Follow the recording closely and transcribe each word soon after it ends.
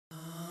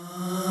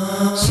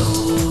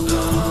Soul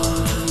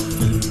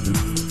Garden.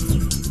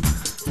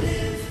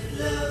 Live,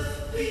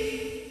 love,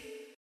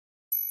 be.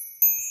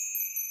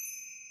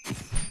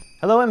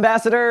 Hello,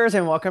 ambassadors,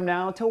 and welcome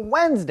now to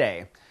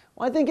Wednesday.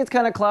 Well, I think it's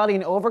kind of cloudy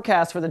and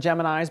overcast for the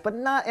Geminis, but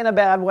not in a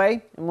bad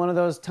way. In one of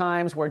those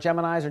times where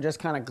Geminis are just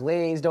kind of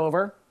glazed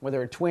over, where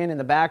their twin in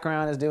the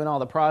background is doing all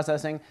the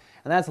processing,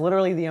 and that's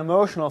literally the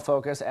emotional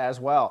focus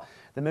as well.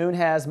 The moon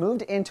has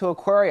moved into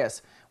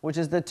Aquarius, which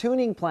is the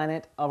tuning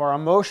planet of our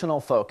emotional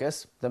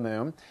focus, the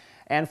moon.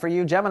 And for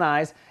you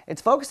Geminis,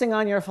 it's focusing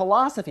on your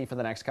philosophy for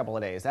the next couple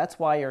of days. That's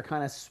why you're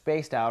kind of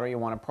spaced out or you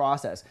want to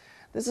process.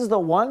 This is the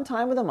one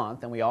time of the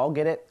month, and we all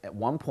get it at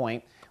one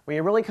point, where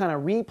you really kind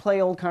of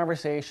replay old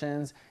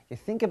conversations, you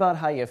think about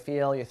how you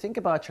feel, you think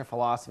about your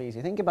philosophies,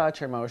 you think about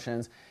your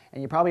emotions,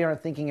 and you probably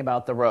aren't thinking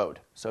about the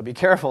road. So be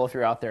careful if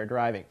you're out there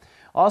driving.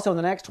 Also, in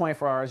the next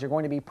 24 hours, you're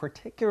going to be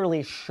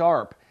particularly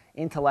sharp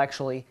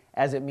intellectually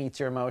as it meets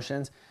your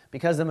emotions,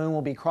 because the moon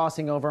will be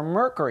crossing over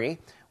Mercury,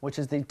 which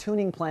is the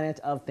tuning planet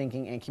of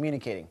thinking and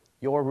communicating,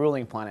 your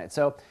ruling planet.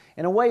 So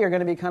in a way, you're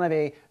going to be kind of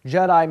a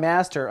Jedi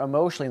master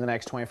emotionally in the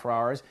next 24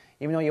 hours.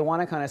 Even though you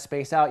want to kind of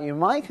space out, you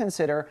might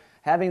consider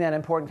having that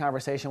important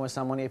conversation with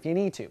someone if you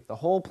need to. The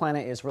whole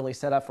planet is really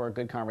set up for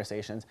good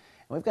conversations,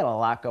 and we've got a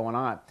lot going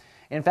on.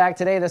 In fact,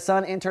 today the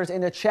sun enters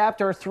into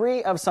chapter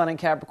 3 of Sun in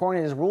Capricorn.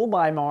 It is ruled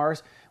by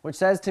Mars, which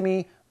says to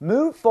me,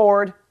 move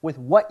forward with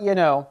what you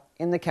know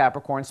in the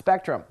Capricorn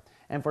spectrum.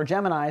 And for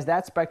Geminis,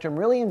 that spectrum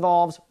really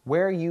involves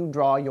where you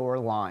draw your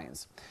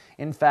lines.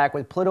 In fact,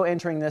 with Pluto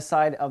entering this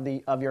side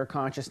of your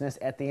consciousness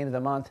at the end of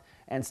the month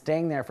and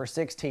staying there for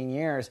 16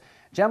 years,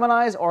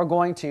 Geminis are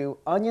going to,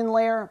 onion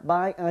layer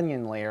by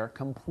onion layer,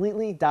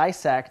 completely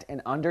dissect and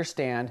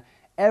understand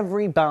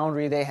every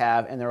boundary they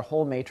have in their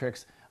whole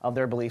matrix of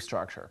their belief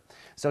structure.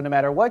 So no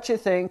matter what you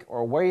think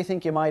or where you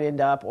think you might end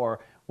up or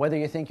whether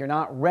you think you're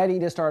not ready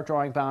to start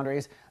drawing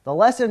boundaries, the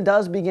lesson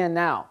does begin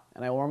now.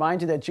 And I will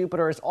remind you that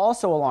Jupiter is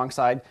also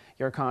alongside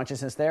your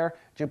consciousness there.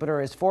 Jupiter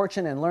is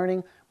fortune and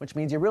learning, which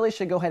means you really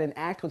should go ahead and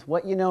act with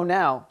what you know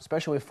now,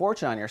 especially with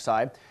fortune on your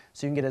side,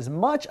 so you can get as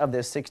much of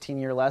this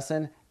 16-year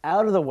lesson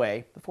out of the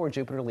way before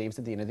Jupiter leaves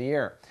at the end of the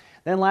year.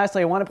 Then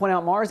lastly, I want to point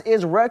out Mars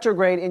is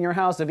retrograde in your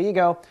house of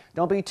ego.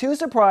 Don't be too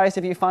surprised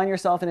if you find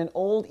yourself in an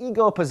old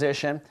ego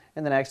position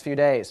in the next few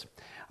days.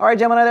 All right,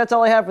 Gemini, that's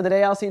all I have for the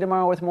day. I'll see you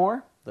tomorrow with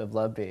more. Live,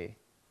 love, be.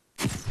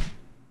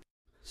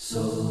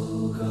 Soul